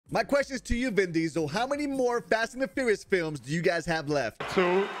My question is to you, Vin Diesel. How many more Fast and the Furious films do you guys have left?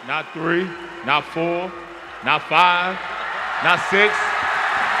 2, not 3, not 4, not 5, not 6,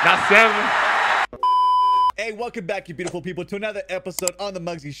 not 7. Hey, welcome back, you beautiful people, to another episode on the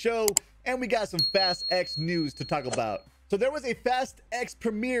MUGZY Show. And we got some Fast X news to talk about. So there was a Fast X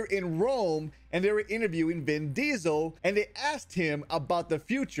premiere in Rome, and they were interviewing Vin Diesel, and they asked him about the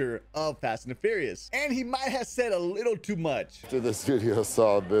future of Fast and the Furious. And he might have said a little too much. After the studio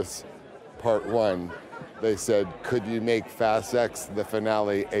saw this part 1, they said, could you make Fast X, the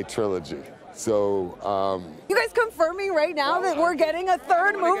finale, a trilogy? So, You guys confirming right now that we're getting a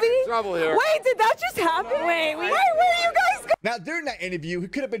third movie? trouble here. Wait, did that just happen? Wait, where are you guys going? Now, during that interview, he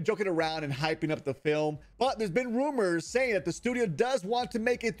could have been joking around and hyping up the film, but there's been rumors saying that the studio does want to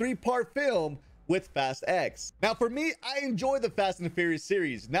make a 3-part film with Fast X. Now, for me, I enjoy the Fast and the Furious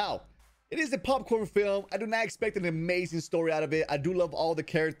series. Now, it is a popcorn film. I do not expect an amazing story out of it. I do love all the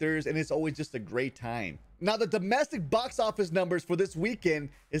characters, and it's always just a great time. Now, the domestic box office numbers for this weekend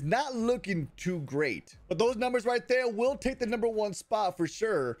is not looking too great, but those numbers right there will take the #1 spot for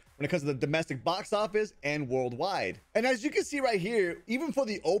sure when it comes to the domestic box office and worldwide. And as you can see right here, even for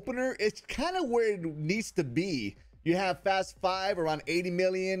the opener, it's kind of where it needs to be. You have Fast 5 around 80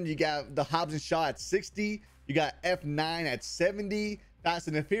 million. You got the Hobbs and Shaw at 60. You got F9 at 70. Fast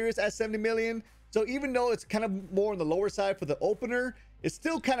and the Furious at 70 million. So even though it's kind of more on the lower side for the opener, it's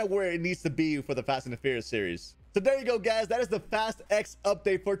still kind of where it needs to be for the Fast and the Furious series. So there you go, guys. That is the Fast X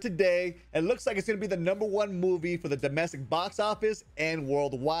update for today. It looks like it's going to be the #1 movie for the domestic box office and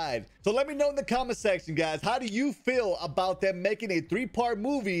worldwide. So let me know in the comment section, guys. How do you feel about them making a 3-part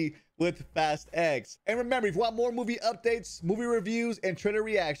movie with Fast X? And remember, if you want more movie updates, movie reviews, and trailer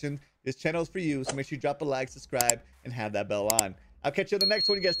reactions, this channel is for you. So make sure you drop a like, subscribe, and have that bell on. I'll catch you in the next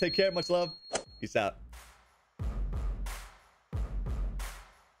one. You guys take care. Much love. Peace out.